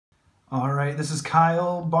All right, this is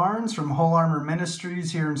Kyle Barnes from Whole Armor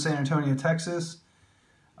Ministries here in San Antonio, Texas.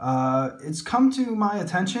 It's come to my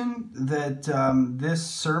attention that this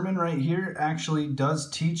sermon right here actually does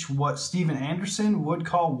teach what Steven Anderson would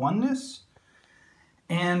call oneness,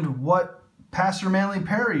 and what Pastor Manly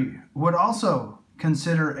Perry would also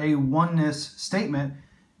consider a oneness statement,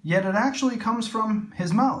 yet it actually comes from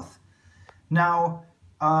his mouth. Now,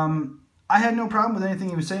 I had no problem with anything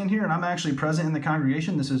he was saying here, and I'm actually present in the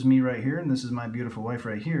congregation. This is me right here, and this is my beautiful wife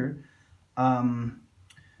right here.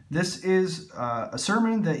 This is a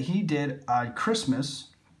sermon that he did on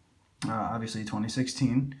Christmas, obviously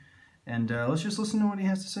 2016, and let's just listen to what he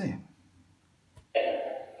has to say.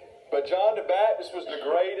 But John the Baptist was the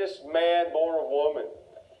greatest man born of woman.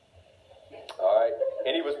 All right,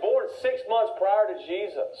 and he was born 6 months prior to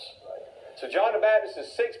Jesus. So John the Baptist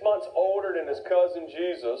is 6 months older than his cousin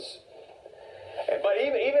Jesus. But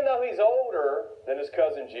even though he's older than his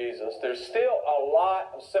cousin Jesus, there's still a lot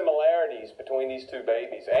of similarities between these two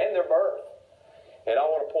babies and their birth. And I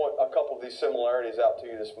want to point a couple of these similarities out to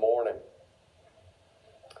you this morning.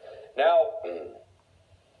 Now,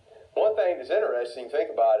 one thing that's interesting, think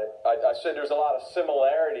about it. I said there's a lot of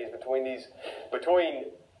similarities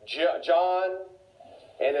between John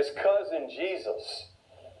and his cousin Jesus.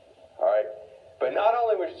 All right. But not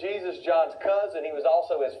only was Jesus John's cousin, he was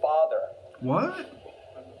also his father. What?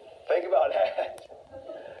 Think about that.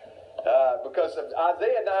 Because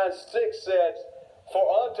Isaiah 9:6 says, "For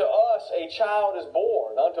unto us a child is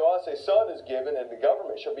born, unto us a son is given, and the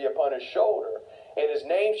government shall be upon his shoulder. And his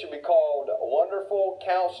name shall be called Wonderful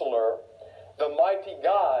Counselor, the Mighty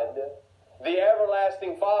God, the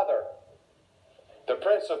Everlasting Father, the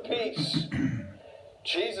Prince of Peace."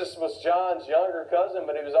 Jesus was John's younger cousin,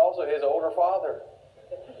 but he was also his older father,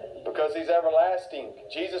 because he's everlasting.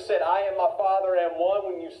 Jesus said, "I and my Father am one.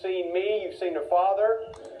 When you've seen me, you've seen the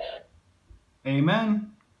Father."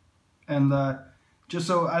 Amen. And just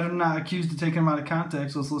so I'm not accused of taking him out of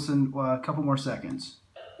context, let's listen a couple more seconds.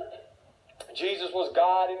 Jesus was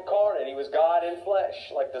God incarnate. He was God in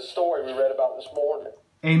flesh, like the story we read about this morning.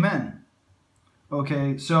 Amen.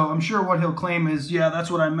 Okay, so I'm sure what he'll claim is, yeah,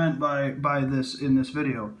 that's what I meant by this in this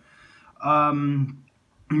video.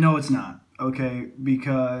 No, it's not. Okay,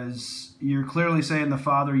 because you're clearly saying the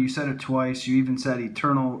Father. You said it twice. You even said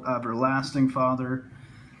eternal, everlasting Father.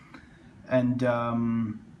 And, I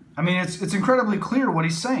mean, it's incredibly clear what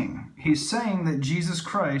he's saying. He's saying that Jesus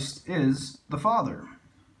Christ is the Father.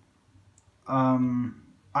 I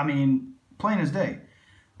mean, plain as day.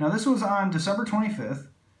 Now, this was on December 25th.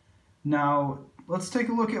 Now, let's take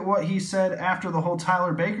a look at what he said after the whole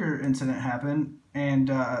Tyler Baker incident happened, and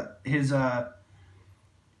his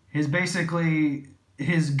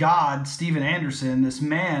God, Steven Anderson, this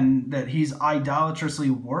man that he's idolatrously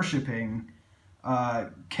worshiping,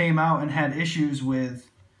 came out and had issues with,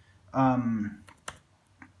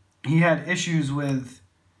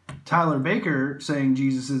 Tyler Baker saying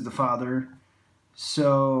Jesus is the Father.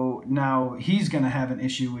 So now he's going to have an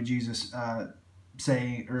issue with Jesus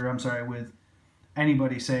with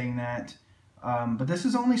anybody saying that. But this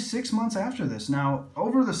is only 6 months after this. Now,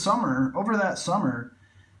 over that summer,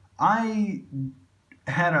 I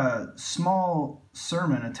had a small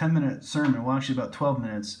sermon, a 10-minute sermon, well, actually about 12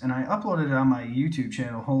 minutes, and I uploaded it on my YouTube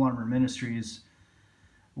channel, Whole Armor Ministries,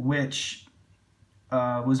 which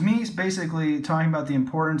was me basically talking about the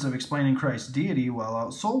importance of explaining Christ's deity while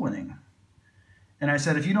out soul winning. And I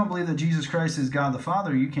said, if you don't believe that Jesus Christ is God the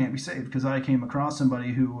Father, you can't be saved. Because I came across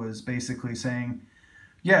somebody who was basically saying,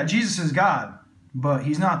 yeah, Jesus is God, but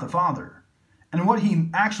he's not the Father. And what he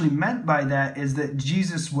actually meant by that is that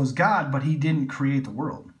Jesus was God, but he didn't create the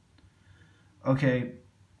world. Okay,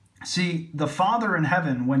 see, the Father in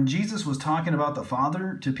heaven, when Jesus was talking about the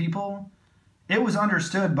Father to people, it was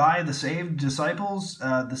understood by the saved disciples,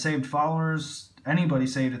 the saved followers, anybody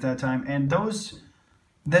saved at that time, and those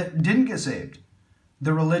that didn't get saved.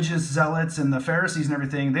 The religious zealots and the Pharisees and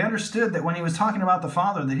everything, they understood that when he was talking about the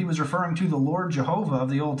Father, that he was referring to the Lord Jehovah of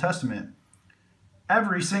the Old Testament.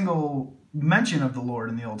 Every single mention of the Lord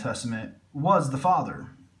in the Old Testament was the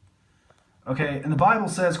Father. Okay, and the Bible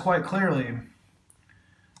says quite clearly,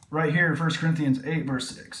 right here in 1 Corinthians 8, verse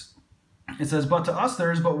 6, it says, "But to us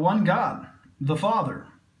there is but one God, the Father,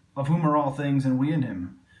 of whom are all things, and we in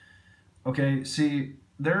him." Okay, see,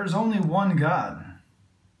 there is only one God.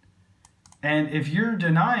 And if you're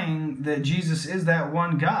denying that Jesus is that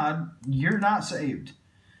one God, you're not saved.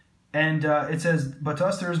 And it says, but to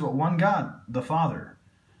us there is but one God, the Father.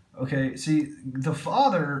 Okay, see, the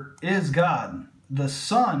Father is God. The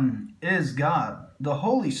Son is God. The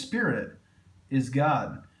Holy Spirit is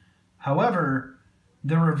God. However,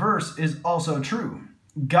 the reverse is also true.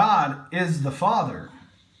 God is the Father.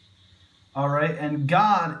 All right, and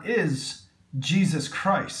God is Jesus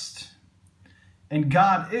Christ. And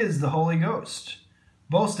God is the Holy Ghost.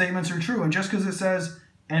 Both statements are true. And just because it says,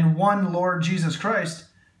 and one Lord Jesus Christ,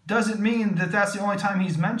 doesn't mean that that's the only time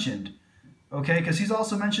he's mentioned. Okay, because he's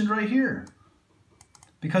also mentioned right here.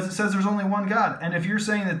 Because it says there's only one God. And if you're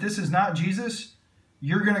saying that this is not Jesus,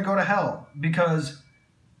 you're going to go to hell. Because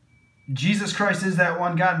Jesus Christ is that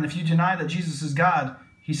one God. And if you deny that Jesus is God,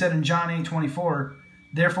 he said in John 8:24,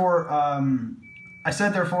 therefore, I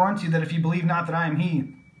said therefore unto you that if you believe not that I am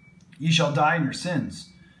he, you shall die in your sins.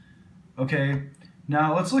 Okay,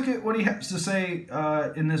 now let's look at what he has to say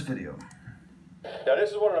in this video. Now, this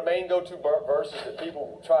is one of the main go-to verses that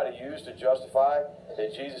people try to use to justify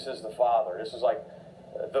that Jesus is the Father. This is like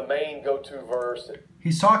the main go-to verse that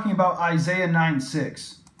he's talking about Isaiah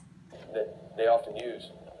 9:6. that they often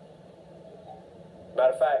use.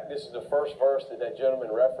 Matter of fact, this is the first verse that that gentleman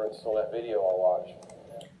referenced on that video I watched.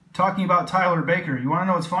 Talking about Tyler Baker. You want to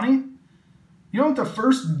know what's funny? You know what the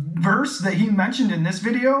first verse that he mentioned in this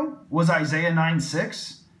video was? Isaiah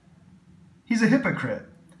 9:6. He's a hypocrite.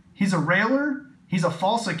 He's a railer. He's a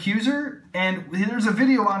false accuser. And there's a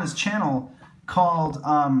video on his channel called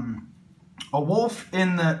A Wolf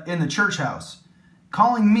in the Church House,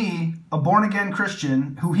 calling me a born-again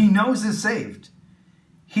Christian who he knows is saved.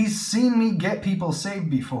 He's seen me get people saved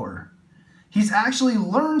before. He's actually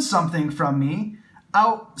learned something from me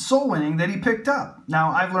out soul winning that he picked up.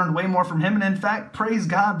 Now, I've learned way more from him, and in fact, praise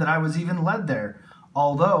God that I was even led there.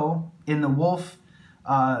 Although, in the Wolf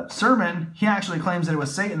sermon, he actually claims that it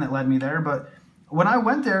was Satan that led me there, but when I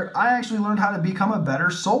went there, I actually learned how to become a better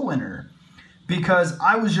soul winner because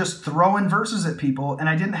I was just throwing verses at people, and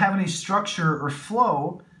I didn't have any structure or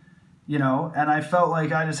flow, you know, and I felt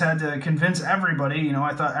like I just had to convince everybody, you know,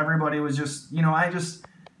 I thought everybody was just, you know, I just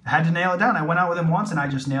had to nail it down. I went out with him once and I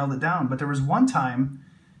just nailed it down. But there was one time,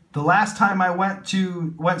 the last time I went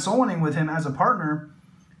soul winning with him as a partner,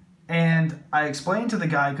 and I explained to the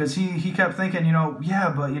guy, because he kept thinking, you know, yeah,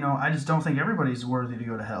 but, you know, I just don't think everybody's worthy to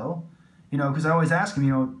go to hell. You know, because I always ask him,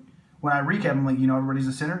 you know, when I recap him, like, you know, everybody's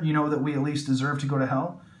a sinner. You know that we at least deserve to go to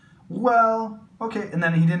hell. Well, okay. And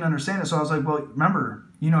then he didn't understand it. So I was like, well, remember,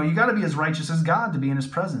 you know, you got to be as righteous as God to be in his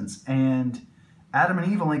presence. And Adam and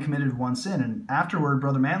Eve only committed one sin. And afterward,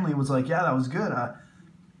 Brother Manley was like, yeah, that was good.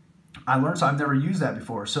 I learned, so I've never used that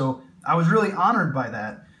before. So I was really honored by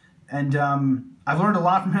that. And I've learned a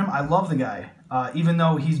lot from him. I love the guy. Even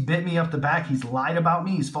though he's bit me up the back, he's lied about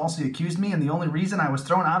me, he's falsely accused me, and the only reason I was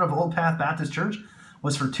thrown out of Old Path Baptist Church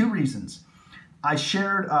was for two reasons. I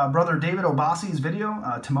shared Brother David Obasi's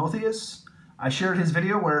video, Timotheus. I shared his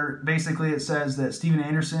video where basically it says that Steven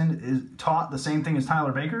Anderson is taught the same thing as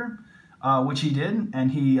Tyler Baker, which he did, and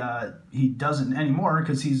he doesn't anymore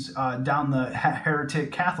because he's down the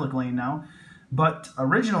heretic Catholic lane now. But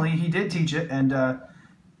originally he did teach it, and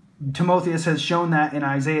Timotheus has shown that in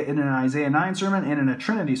an Isaiah 9 sermon and in a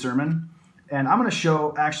Trinity sermon. And I'm going to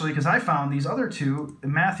show, actually, because I found these other two,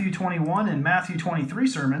 Matthew 21 and Matthew 23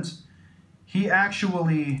 sermons, he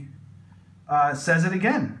actually says it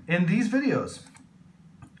again in these videos.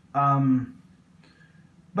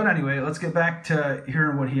 But anyway, let's get back to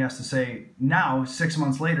hearing what he has to say now, 6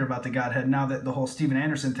 months later, about the Godhead, now that the whole Steven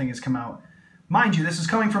Anderson thing has come out. Mind you, this is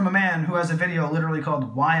coming from a man who has a video literally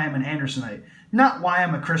called Why I'm an Andersonite. Not why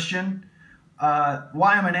I'm a Christian,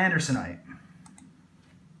 why I'm an Andersonite.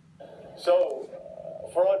 So,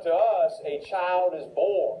 for unto us a child is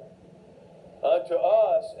born, unto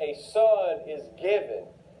us a son is given,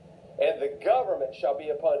 and the government shall be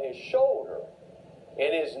upon his shoulder,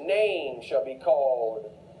 and his name shall be called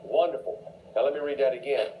Wonderful. Now let me read that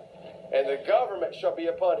again. And the government shall be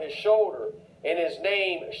upon his shoulder, and his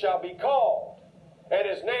name shall be called, and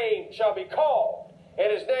his name shall be called,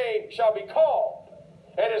 and his name shall be called,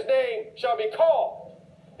 and his name shall be called.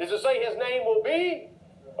 Does it say his name will be,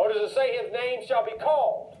 or does it say his name shall be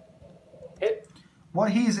called?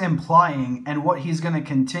 What he's implying, and what he's going to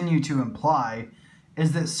continue to imply,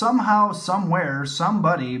 is that somehow, somewhere,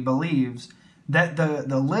 somebody believes that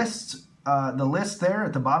the list there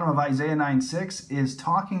at the bottom of Isaiah 9:6 is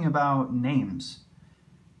talking about names.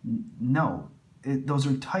 No, those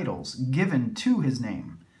are titles given to his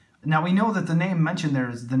name. Now we know that the name mentioned there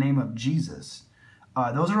is the name of Jesus.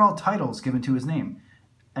 Those are all titles given to his name.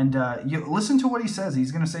 And you listen to what he says.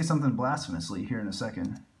 He's going to say something blasphemously here in a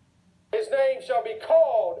second. His name shall be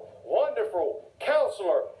called Wonderful,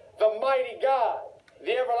 Counselor, the Mighty God,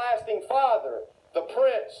 the Everlasting Father, the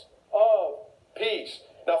Prince of Peace.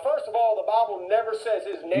 Now, first of all, the Bible never says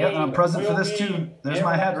his name. Yeah, I'm present for this too. There's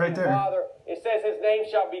my head right there. Father. It says his name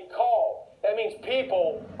shall be called. That means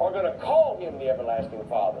people are going to call him the everlasting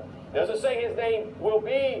Father. Doesn't say his name will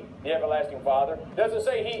be the everlasting Father. Doesn't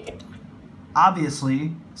say he...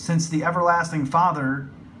 Obviously, since the everlasting Father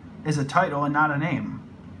is a title and not a name.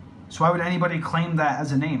 So why would anybody claim that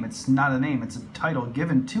as a name? It's not a name. It's a title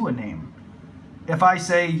given to a name. If I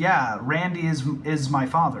say, yeah, Randy is my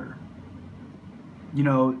father, you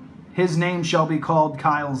know, his name shall be called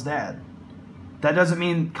Kyle's dad. That doesn't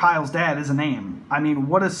mean Kyle's dad is a name. I mean,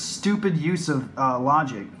 what a stupid use of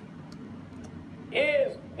logic.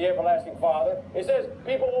 Is the everlasting Father. It says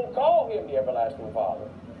people will call him the everlasting Father.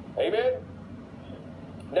 Amen?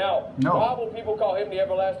 Now, no. Why will people call him the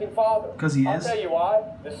everlasting Father? Because he is. I'll tell you why.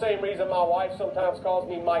 The same reason my wife sometimes calls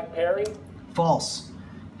me Mike Perry. False.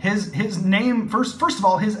 His name, first of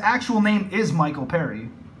all, his actual name is Michael Perry.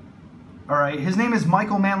 All right? His name is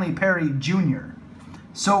Michael Manley Perry Jr.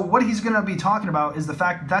 So what he's going to be talking about is the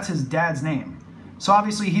fact that that's his dad's name. So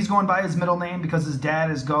obviously he's going by his middle name because his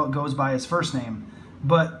dad goes by his first name.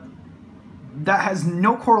 But that has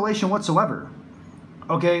no correlation whatsoever.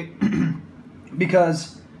 Okay?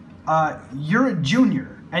 Because you're a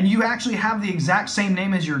junior and you actually have the exact same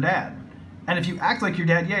name as your dad. And if you act like your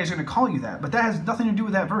dad, yeah, he's going to call you that. But that has nothing to do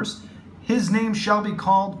with that verse. His name shall be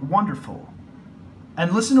called Wonderful.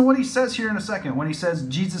 And listen to what he says here in a second when he says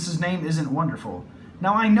Jesus' name isn't wonderful.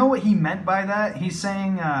 Now, I know what he meant by that. He's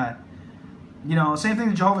saying, you know, same thing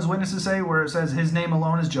the Jehovah's Witnesses say where it says his name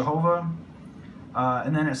alone is Jehovah.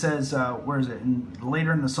 And then it says, where is it?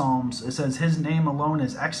 Later in the Psalms, it says his name alone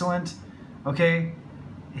is excellent. Okay?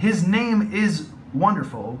 His name is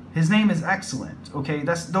wonderful. His name is excellent. Okay?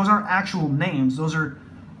 Those aren't actual names. Those are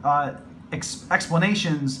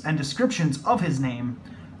explanations and descriptions of his name.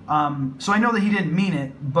 So I know that he didn't mean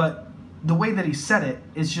it, but the way that he said it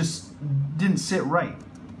is just didn't sit right.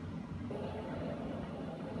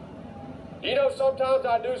 You know, sometimes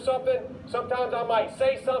I do something, sometimes I might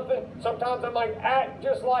say something, sometimes I might act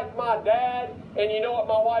just like my dad, and you know what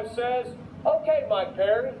my wife says? Okay, Mike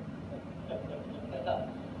Perry.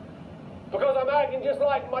 Because I'm acting just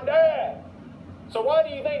like my dad. So why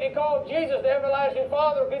do you think they called Jesus the everlasting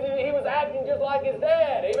Father? Because he was acting just like his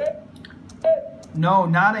dad, amen? No,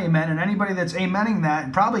 not amen. And anybody that's amening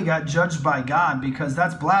that probably got judged by God because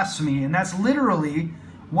that's blasphemy. And that's literally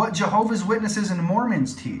what Jehovah's Witnesses and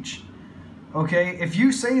Mormons teach. Okay, if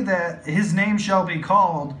you say that his name shall be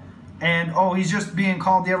called and, oh, he's just being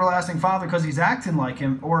called the everlasting Father because he's acting like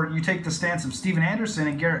him, or you take the stance of Stephen Anderson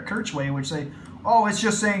and Garrett Kirchway, which say, oh, it's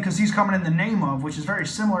just saying because he's coming in the name of, which is very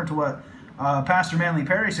similar to what Pastor Manley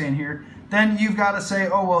Perry's saying here, then you've got to say,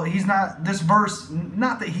 oh, well, he's not, this verse,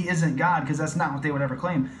 not that he isn't God, because that's not what they would ever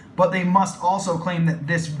claim, but they must also claim that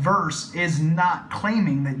this verse is not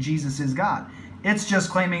claiming that Jesus is God. It's just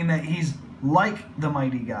claiming that he's like the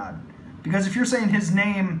mighty God. Because if you're saying his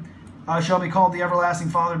name shall be called the everlasting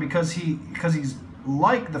Father because he's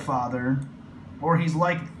like the Father, or he's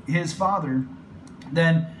like his Father,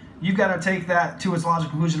 then you've got to take that to its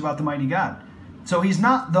logical conclusion about the mighty God. So he's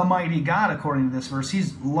not the mighty God according to this verse.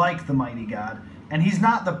 He's like the mighty God. And he's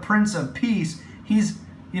not the Prince of Peace. He's,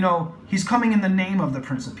 you know, he's coming in the name of the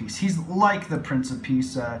Prince of Peace. He's like the Prince of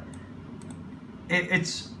Peace.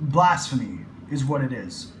 It's blasphemy is what it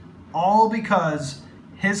is. All because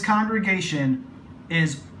his congregation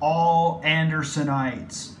is all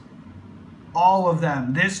Andersonites. All of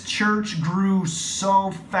them. This church grew so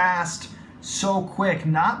fast, so quick.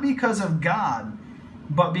 Not because of God,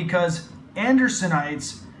 but because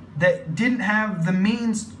Andersonites that didn't have the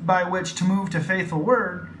means by which to move to faithful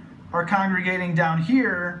word are congregating down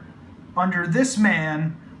here under this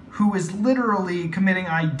man who is literally committing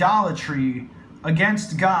idolatry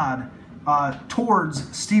against God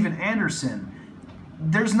towards Stephen Anderson.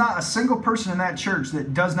 There's not a single person in that church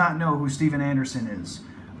that does not know who Stephen Anderson is.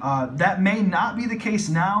 That may not be the case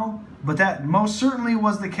now, but that most certainly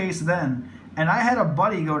was the case then. And I had a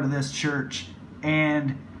buddy go to this church,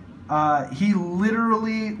 and he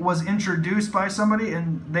literally was introduced by somebody,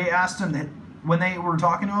 and they asked him, that when they were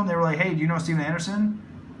talking to him, they were like, hey, do you know Stephen Anderson?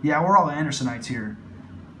 Yeah, we're all Andersonites here.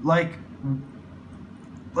 Like,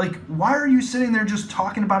 why are you sitting there just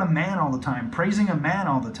talking about a man all the time, praising a man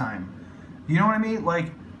all the time? You know what I mean?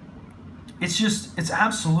 Like, it's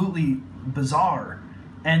absolutely bizarre.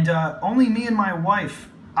 And only me and my wife,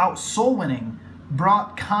 out soul winning,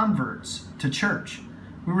 brought converts to church.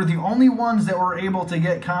 We were the only ones that were able to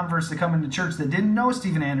get converts to come into church that didn't know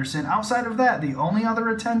Stephen Anderson. Outside of that, the only other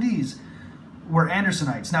attendees were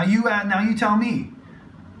Andersonites. Now you tell me,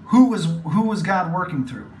 who was God working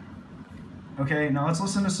through? Okay, now let's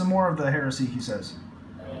listen to some more of the heresy he says.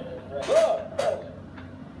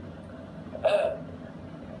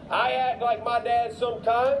 I act like my dad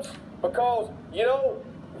sometimes, Because, you know,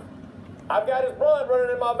 I've got his blood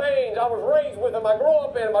running in my veins. I was raised with him. I grew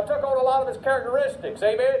up in him. I took on a lot of his characteristics.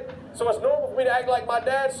 Amen? So it's normal for me to act like my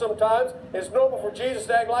dad sometimes. It's normal for Jesus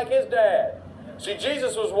to act like his dad. See,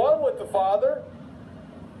 Jesus was one with the Father.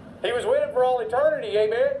 He was with him for all eternity.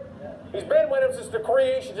 Amen? He's been with him since the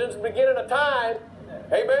creation, since the beginning of time.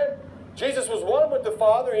 Amen? Jesus was one with the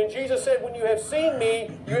Father, and Jesus said, when you have seen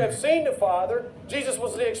me, you have seen the Father. Jesus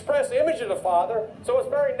was the express image of the Father, so it's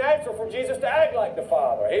very natural for Jesus to act like the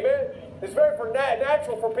Father. Amen? It's very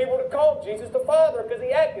natural for people to call Jesus the Father because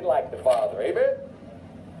he acted like the Father. Amen?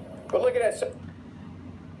 But look at that.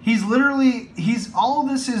 All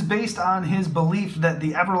this is based on his belief that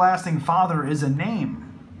the everlasting Father is a name.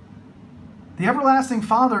 The everlasting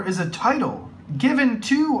Father is a title given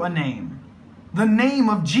to a name. The name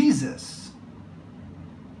of Jesus.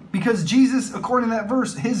 Because Jesus, according to that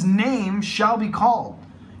verse, his name shall be called.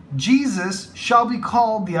 Jesus shall be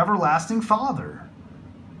called the everlasting Father.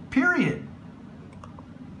 Period.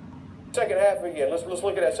 Second half again. Let's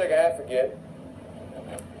look at that second half again.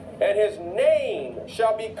 And his name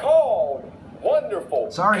shall be called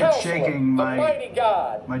Wonderful. Sorry, Counselor, it's shaking the Mighty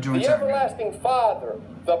God, my joints the aren't good. Everlasting Father,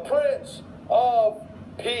 the Prince of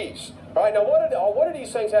Peace. All right, now what do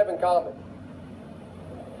these things have in common?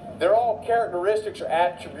 They're all characteristics or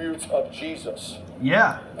attributes of Jesus.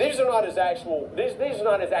 Yeah. These are not his actual. These are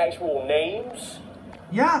not his actual names.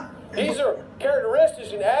 Yeah. These are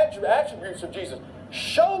characteristics and attributes of Jesus.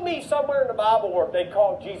 Show me somewhere in the Bible where they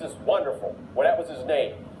called Jesus wonderful. Well, that was his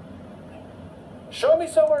name. Show me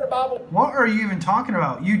somewhere in the Bible. What are you even talking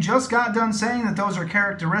about? You just got done saying that those are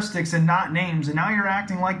characteristics and not names, and now you're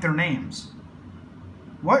acting like they're names.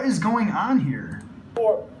 What is going on here?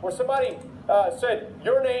 Or where somebody said,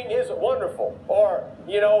 your name is wonderful. Or,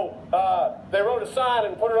 you know, they wrote a sign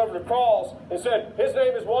and put it over the cross and said, his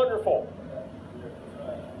name is wonderful.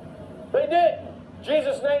 They didn't.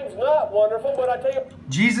 Jesus' name's not wonderful, but I tell you...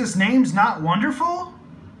 Jesus' name's not wonderful?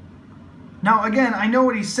 Now, again, I know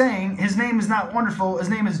what he's saying. His name is not wonderful. His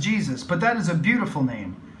name is Jesus. But that is a beautiful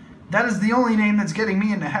name. That is the only name that's getting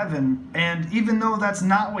me into heaven. And even though that's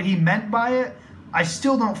not what he meant by it, I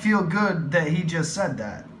still don't feel good that he just said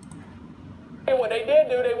that. And what they did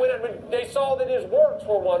do, they saw that his works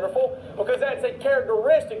were wonderful because that's a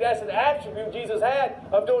characteristic, that's an attribute Jesus had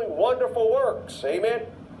of doing wonderful works. Amen?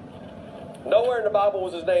 Nowhere in the Bible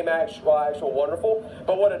was his name actual wonderful,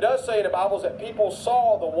 but what it does say in the Bible is that people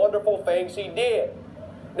saw the wonderful things he did.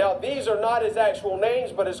 Now, these are not his actual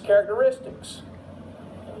names, but his characteristics.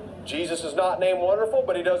 Jesus is not named wonderful,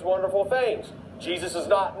 but he does wonderful things. Jesus is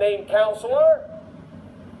not named counselor.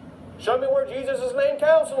 Show me where Jesus is named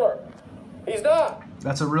counselor. He's not.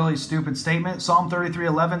 That's a really stupid statement. Psalm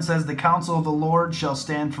 33:11 says, the counsel of the Lord shall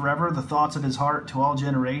stand forever, the thoughts of his heart to all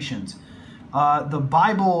generations. The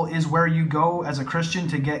Bible is where you go as a Christian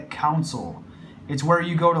to get counsel. It's where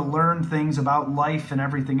you go to learn things about life and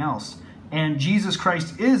everything else. And Jesus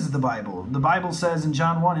Christ is the Bible. The Bible says in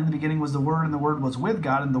John 1, in the beginning was the Word, and the Word was with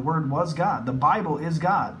God, and the Word was God. The Bible is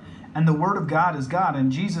God, and the Word of God is God,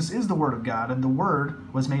 and Jesus is the Word of God, and the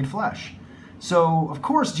Word was made flesh. So, of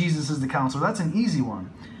course, Jesus is the counselor. That's an easy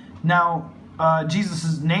one. Now,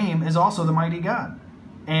 Jesus' name is also the mighty God,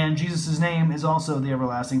 and Jesus' name is also the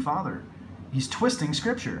everlasting Father. He's twisting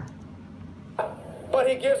Scripture. But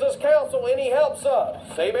he gives us counsel and he helps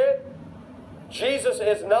us. Amen? Jesus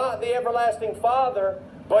is not the everlasting Father,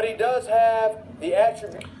 but he does have the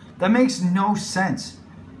attribute. That makes no sense.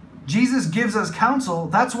 Jesus gives us counsel.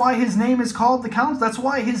 That's why his name is called the counselor. That's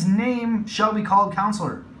why his name shall be called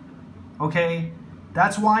counselor. Okay?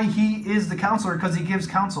 That's why he is the counselor, because he gives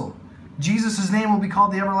counsel. Jesus' name will be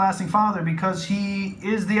called the everlasting Father because he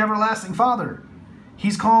is the everlasting Father.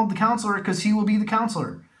 He's called the counselor because he will be the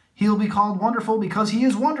counselor. He will be called wonderful because he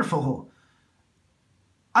is wonderful.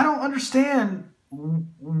 I don't understand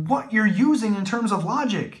what you're using in terms of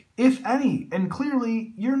logic, if any, and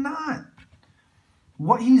clearly you're not.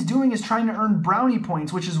 What he's doing is trying to earn brownie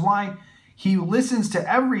points, which is why he listens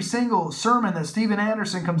to every single sermon that Steven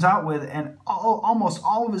Anderson comes out with, and almost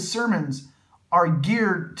all of his sermons are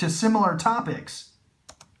geared to similar topics.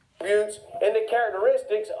 And the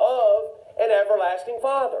characteristics of an everlasting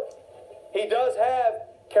Father. He does have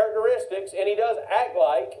characteristics, and he does act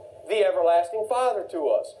like the everlasting Father to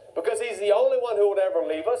us, because he's the only one who will never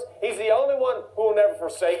leave us. He's the only one who will never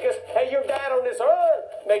forsake us. Hey, your dad on this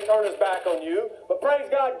earth may turn his back on you, but praise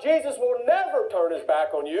God, Jesus will never turn his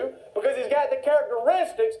back on you because he's got the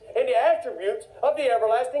characteristics and the attributes of the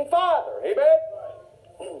everlasting Father. Amen?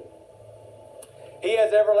 He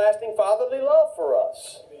has everlasting fatherly love for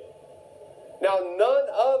us. Now, none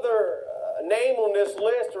other name on this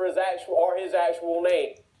list are his actual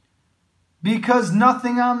name. Because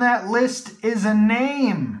nothing on that list is a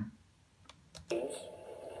name.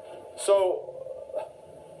 So,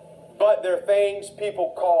 but they're things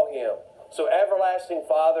people call him. So everlasting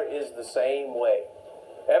Father is the same way.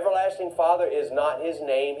 Everlasting Father is not his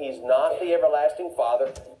name. He's not the everlasting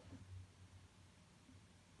Father.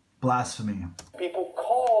 Blasphemy. People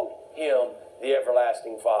call him the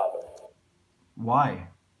everlasting Father. Why?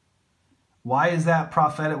 Why is that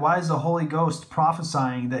prophetic? Why is the Holy Ghost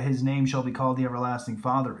prophesying that his name shall be called the everlasting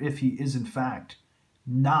Father if he is in fact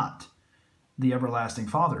not the everlasting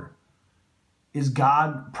Father? Is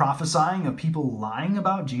God prophesying of people lying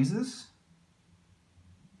about Jesus?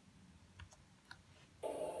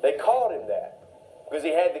 They called him that because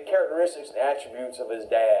he had the characteristics and attributes of his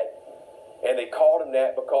dad. And they called him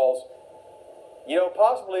that because, you know,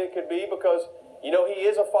 possibly it could be because, you know, he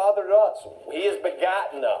is a father to us. He has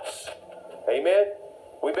begotten us. Amen?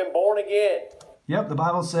 We've been born again. Yep, the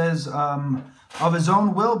Bible says, of his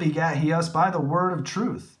own will begat he us by the word of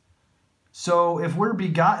truth. So if we're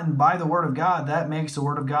begotten by the word of God, that makes the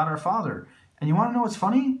word of God our Father. And you want to know what's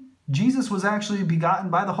funny? Jesus was actually begotten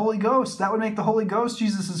by the Holy Ghost. That would make the Holy Ghost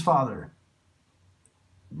Jesus' Father.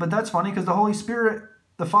 But that's funny because the Holy Spirit,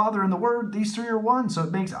 the Father, and the Word, these three are one. So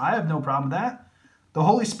it makes, I have no problem with that. The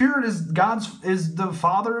Holy Spirit is the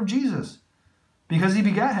Father of Jesus because he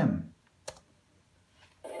begat him.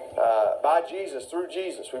 By Jesus, through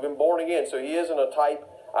Jesus, we've been born again. So he isn't a type,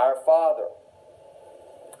 our Father.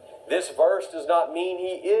 This verse does not mean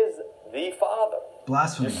he is the Father.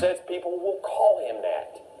 Blasphemy. It says people will call him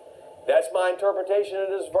that. That's my interpretation of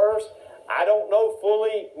this verse. I don't know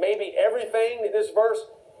fully maybe everything that this verse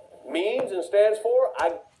means and stands for.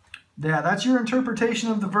 Yeah, that's your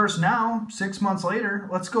interpretation of the verse now, 6 months later.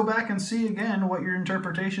 Let's go back and see again what your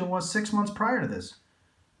interpretation was 6 months prior to this,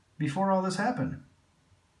 before all this happened.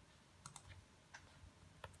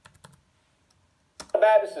 John the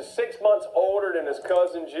Baptist is 6 months older than his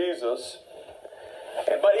cousin Jesus.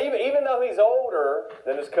 But even though he's older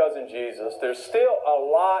than his cousin Jesus, there's still a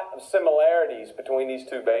lot of similarities between these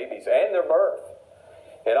two babies and their birth.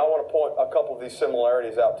 And I want to point a couple of these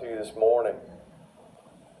similarities out to you this morning.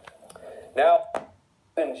 Now,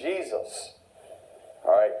 in Jesus,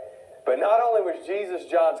 all right, but not only was Jesus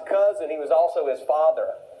John's cousin, he was also his father.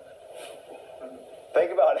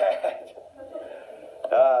 Think about that.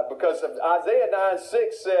 Because Isaiah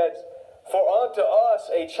 9:6 says, "For unto us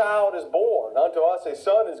a child is born, unto us a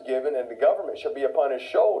son is given, and the government shall be upon his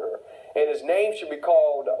shoulder. And his name shall be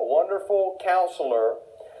called Wonderful Counselor,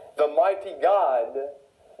 the Mighty God,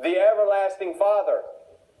 the Everlasting Father,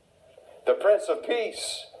 the Prince of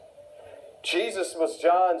Peace." Jesus was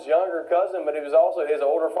John's younger cousin, but he was also his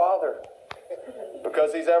older father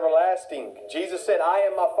because he's everlasting. Jesus said, "I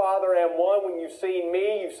and my Father am one. When you've seen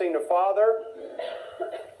me, you've seen the Father."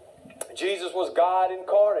 Jesus was God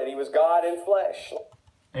incarnate. He was God in flesh.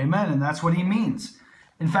 Amen, and that's what he means.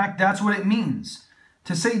 In fact, that's what it means.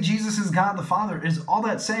 To say Jesus is God the Father, is all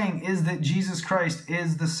that's saying is that Jesus Christ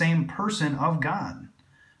is the same person of God.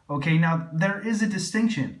 Okay, now there is a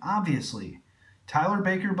distinction, obviously. Tyler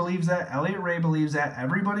Baker believes that, Elliot Ray believes that,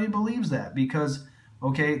 everybody believes that because,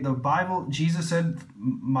 okay, the Bible, Jesus said,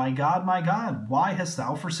 my God, why hast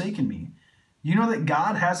thou forsaken me?" You know that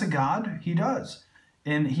God has a God? He does.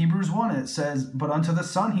 In Hebrews 1, it says, "But unto the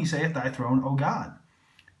Son he saith, thy throne, O God."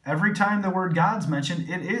 Every time the word God's mentioned,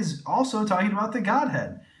 it is also talking about the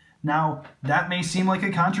Godhead. Now, that may seem like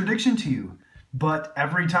a contradiction to you, but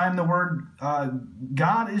every time the word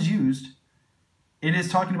God is used, it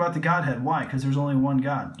is talking about the Godhead. Why? Because there's only one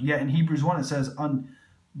God. Yet in Hebrews 1 it says,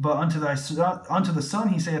 "But unto the Son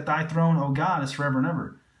he saith, thy throne, O God, is forever and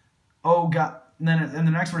ever." O God. And then in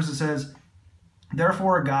the next verse it says,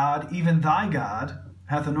 "Therefore God, even thy God,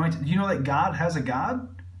 hath anointed." You know that God has a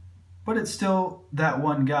God? But it's still that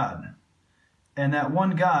one God. And that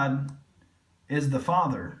one God is the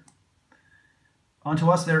Father. Unto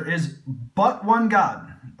us there is but one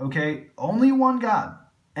God. Okay? Only one God.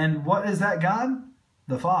 And what is that God?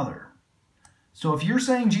 The Father. So if you're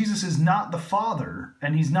saying Jesus is not the Father,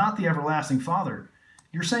 and he's not the everlasting Father,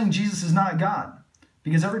 you're saying Jesus is not God.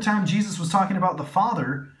 Because every time Jesus was talking about the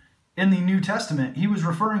Father in the New Testament, he was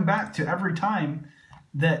referring back to every time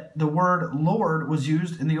that the word Lord was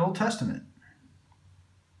used in the Old Testament.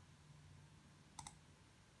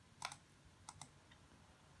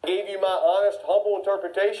 I gave you my honest, humble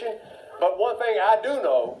interpretation, but one thing I do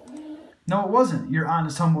know. No, it wasn't your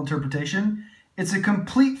honest, humble interpretation. It's a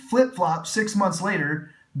complete flip-flop 6 months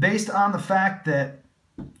later based on the fact that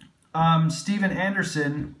Steven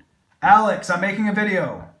Anderson, Alex, I'm making a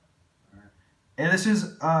video. And this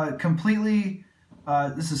is completely,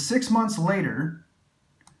 this is 6 months later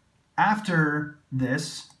after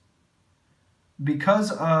this,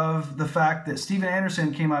 because of the fact that Steven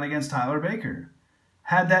Anderson came out against Tyler Baker.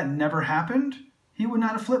 Had that never happened, he would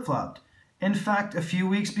not have flip-flopped. In fact, a few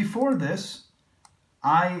weeks before this,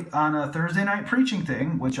 on a Thursday night preaching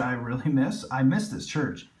thing, which I really miss, I miss this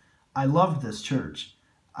church. I loved this church.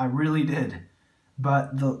 I really did.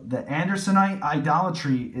 But the Andersonite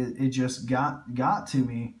idolatry, it just got to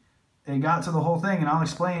me. It got to the whole thing, and I'll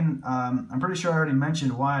explain. I'm pretty sure I already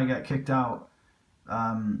mentioned why I got kicked out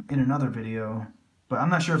in another video, but I'm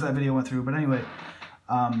not sure if that video went through. But anyway,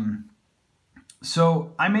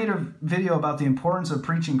 so I made a video about the importance of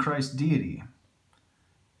preaching Christ's deity.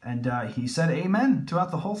 And he said amen throughout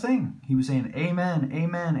the whole thing. He was saying amen,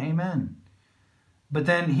 amen, amen. But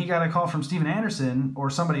then he got a call from Steven Anderson or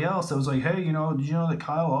somebody else that was like, hey, did you know that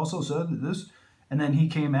Kyle also said this? And then he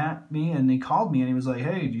came at me and he called me and he was like,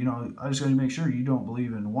 hey, I just got to make sure you don't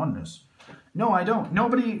believe in oneness. No, I don't.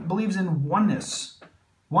 Nobody believes in oneness.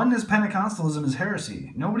 Oneness Pentecostalism is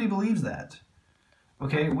heresy. Nobody believes that.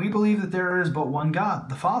 Okay, we believe that there is but one God,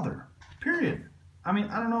 the Father. Period. I mean,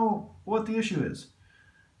 I don't know what the issue is.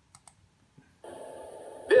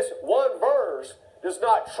 This one verse does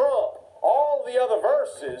not trump all the other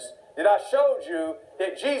verses that I showed you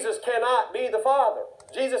that Jesus cannot be the Father.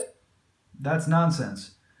 That's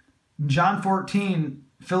nonsense. John 14,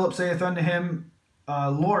 Philip saith unto him,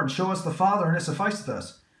 Lord, show us the Father, and it sufficeth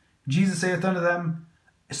us. Jesus saith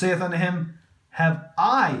unto him, have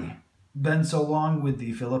I been so long with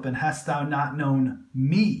thee, Philip, and hast thou not known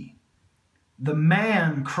me? The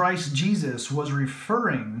man, Christ Jesus, was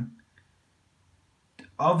referring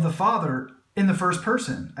of the Father in the first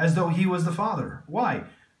person, as though he was the Father. Why?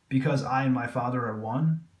 Because I and my Father are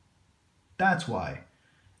one. That's why.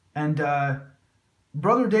 And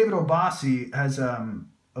Brother David Obasi has a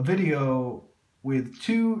video with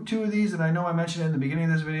two of these, and I know I mentioned it in the beginning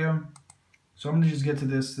of this video. So I'm going to just get to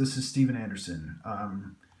this. This is Steven Anderson.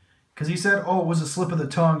 Because he said, it was a slip of the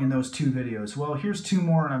tongue in those two videos. Well, here's two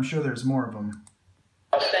more, and I'm sure there's more of them.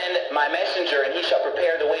 I'll send my messenger, and he shall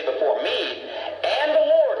prepare the way before me, and the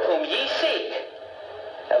Lord whom ye seek.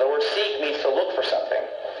 Now, the word seek means to look for something.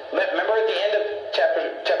 Remember at the end of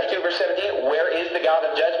chapter 2, verse 17, where is the God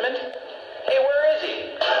of judgment? Hey, where is he?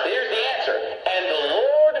 Here's the answer. And the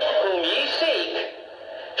Lord whom ye seek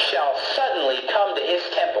shall suddenly come to his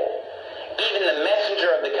temple, even the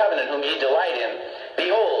messenger of the covenant whom ye delight in.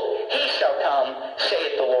 Behold, he shall come,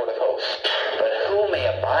 saith the Lord of hosts. But who may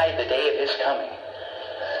abide the day of his coming?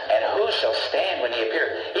 And who shall stand when he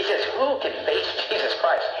appears? He says, who can face Jesus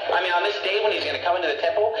Christ? I mean, on this day when he's going to come into the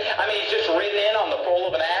temple, I mean, he's just ridden in on the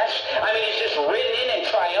foal of an ass. I mean, he's just ridden in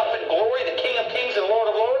triumphant glory, the King of Kings and Lord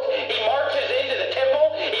of Lords. He marches into the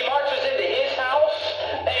temple. He marches into his house.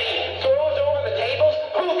 And he throws over the tables.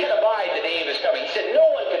 Who can abide the day of his coming? He said, no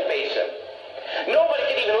one can face him. Nobody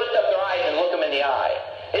can even lift up their eyes and look him in the eye.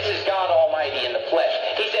 This is God Almighty in the flesh.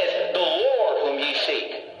 He says, the Lord whom ye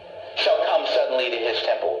seek shall come suddenly to his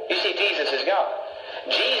temple. You see, Jesus is God.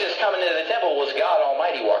 Jesus coming into the temple was God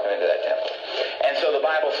Almighty walking into that temple. And so the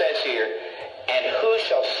Bible says here, and who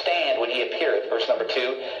shall stand when he appeareth? Verse number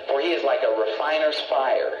 2, for he is like a refiner's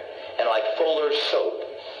fire, and like fuller's soap.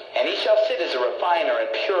 And he shall sit as a refiner and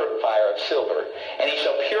purifier of silver. And he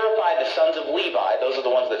shall purify the sons of Levi, those are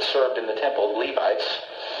the ones that served in the temple, the Levites,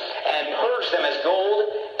 and purge them as gold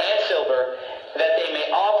and silver, that they may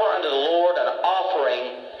offer unto the Lord an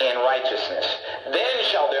offering in righteousness. Then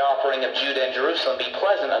shall the offering of Judah and Jerusalem be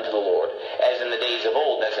pleasant unto the Lord, as in the days of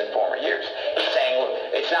old, as in former years. He's saying, look,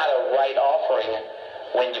 it's not a right offering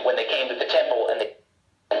when they came to the temple and they...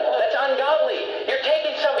 That's ungodly. You're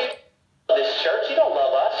taking something... This church, you don't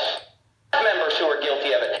love us. Members who are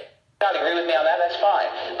guilty of it. Not agree with me on that, that's fine.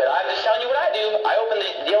 But I'm just telling you what I do. I open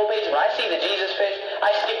the old page, when I see the Jesus fish, I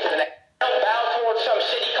skip to the next. I don't bow towards some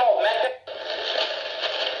city called Mecca.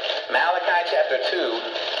 Malachi chapter 2.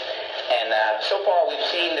 And so far we've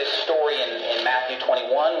seen this story in Matthew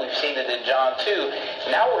 21. We've seen it in John 2.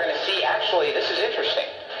 Now we're going to see, actually, this is interesting.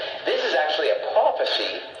 This is actually a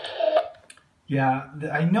prophecy. Yeah,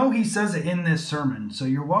 I know he says it in this sermon, so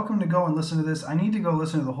you're welcome to go and listen to this. I need to go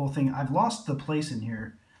listen to the whole thing. I've lost the place in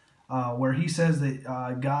here where he says that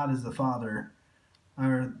God is the Father,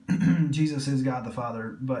 or Jesus is God the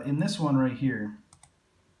Father. But in this one right here,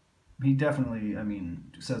 he definitely,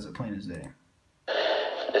 says it plain as day.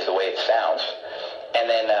 Is the way it sounds. And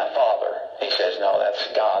then Father, he says, no, that's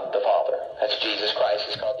God the Father. That's Jesus Christ.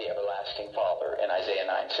 It's called the everlasting Father in Isaiah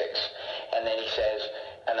 9:6. And then he says,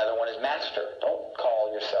 another one is Master. Don't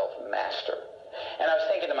call yourself Master. And I was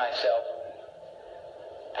thinking to myself,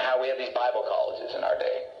 how we have these Bible colleges in our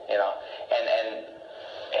day, and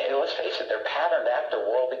let's face it, they're patterned after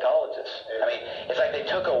worldly colleges. I mean, it's like they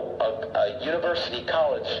took a university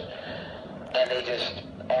college and they just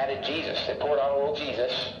added Jesus. They poured on a little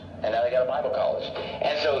Jesus, and now they got a Bible college.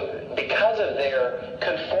 And so because of their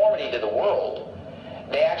conformity to the world,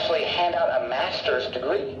 they actually hand out a master's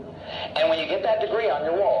degree. And when you get that degree on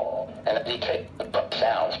your wall, and the detail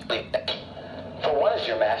sounds, for one is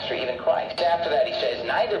your master, even Christ. After that he says,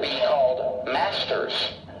 neither be ye called masters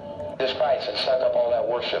of Jesus Christ, and suck up all that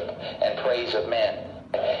worship and praise of men.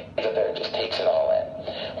 There just takes it all in.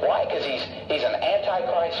 Why? Because he's an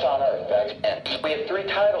antichrist on earth. And we have three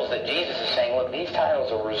titles that Jesus is saying, look, these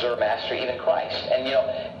titles are reserved master, even Christ. And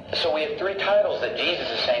so we have three titles that Jesus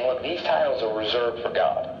is saying, look, these titles are reserved for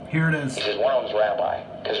God. Here it is. He says one of them's rabbi.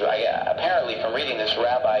 Because apparently from reading this,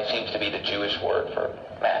 rabbi seems to be the Jewish word for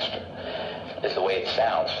master. Is the way it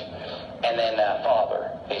sounds. And then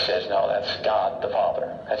Father. He says, no, that's God the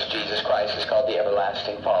Father. That's Jesus Christ. Is called the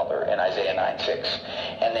everlasting Father in Isaiah 9:6.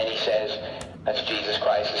 And then he says, that's Jesus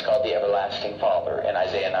Christ. Is called the everlasting Father in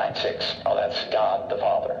Isaiah 9:6. Oh, that's God the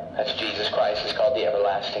Father. That's Jesus Christ. Is called the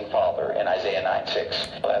everlasting Father in Isaiah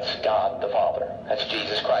 9:6. Oh, that's God the Father. That's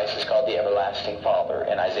Jesus Christ. Is called the everlasting Father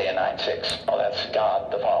in Isaiah 9:6. Oh, that's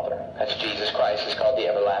God the Father. That's Jesus Christ. Is called the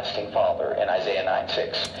everlasting Father in Isaiah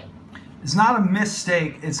 9:6. It's not a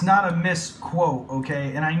mistake. It's not a misquote,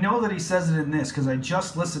 okay? And I know that he says it in this because I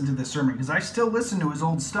just listened to the sermon, because I still listen to his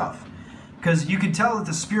old stuff. Because you could tell that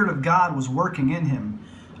the Spirit of God was working in him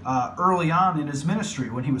early on in his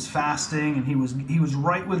ministry when he was fasting and he was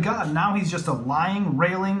right with God. Now he's just a lying,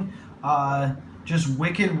 railing, just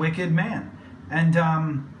wicked man.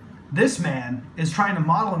 And this man is trying to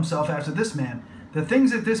model himself after this man. The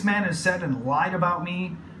things that this man has said and lied about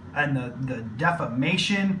me, and the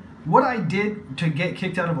defamation. What I did to get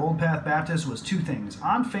kicked out of Old Path Baptist was two things.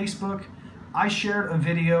 On Facebook, I shared a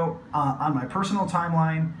video on my personal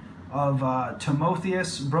timeline of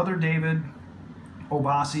Timotheus, Brother David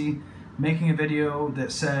Obasi, making a video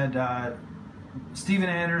that said Steven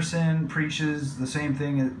Anderson preached the same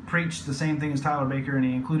thing as Tyler Baker, and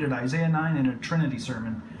he included Isaiah 9 in a Trinity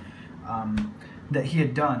sermon that he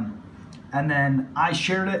had done. And then I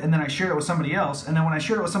shared it, and then I shared it with somebody else. And then when I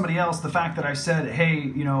shared it with somebody else, the fact that I said, hey,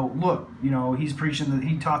 look, he's preaching that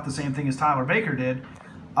he taught the same thing as Tyler Baker did,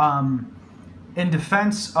 in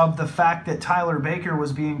defense of the fact that Tyler Baker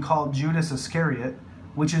was being called Judas Iscariot,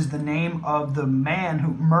 which is the name of the man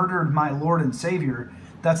who murdered my Lord and Savior.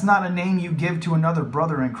 That's not a name you give to another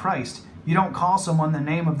brother in Christ. You don't call someone the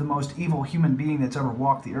name of the most evil human being that's ever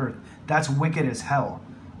walked the earth. That's wicked as hell,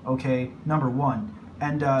 okay, number one.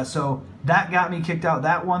 And so that got me kicked out,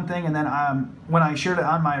 that one thing. And then when I shared it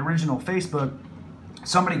on my original Facebook,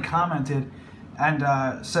 somebody commented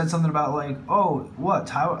and said something about like, oh, what,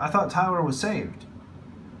 Tyler? I thought Tyler was saved.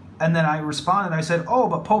 And then I responded, I said, oh,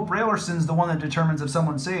 but Pope Railerson's the one that determines if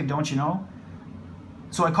someone's saved, don't you know?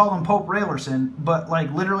 So I called him Pope Railerson, but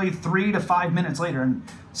like literally 3 to 5 minutes later, and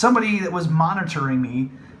somebody that was monitoring me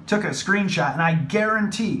took a screenshot, and I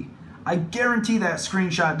guarantee that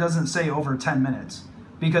screenshot doesn't say over 10 minutes.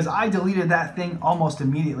 Because I deleted that thing almost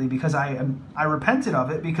immediately, because I repented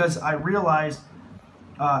of it, because I realized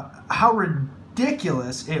how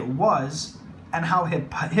ridiculous it was and how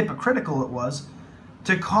hypocritical it was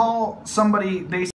to call somebody based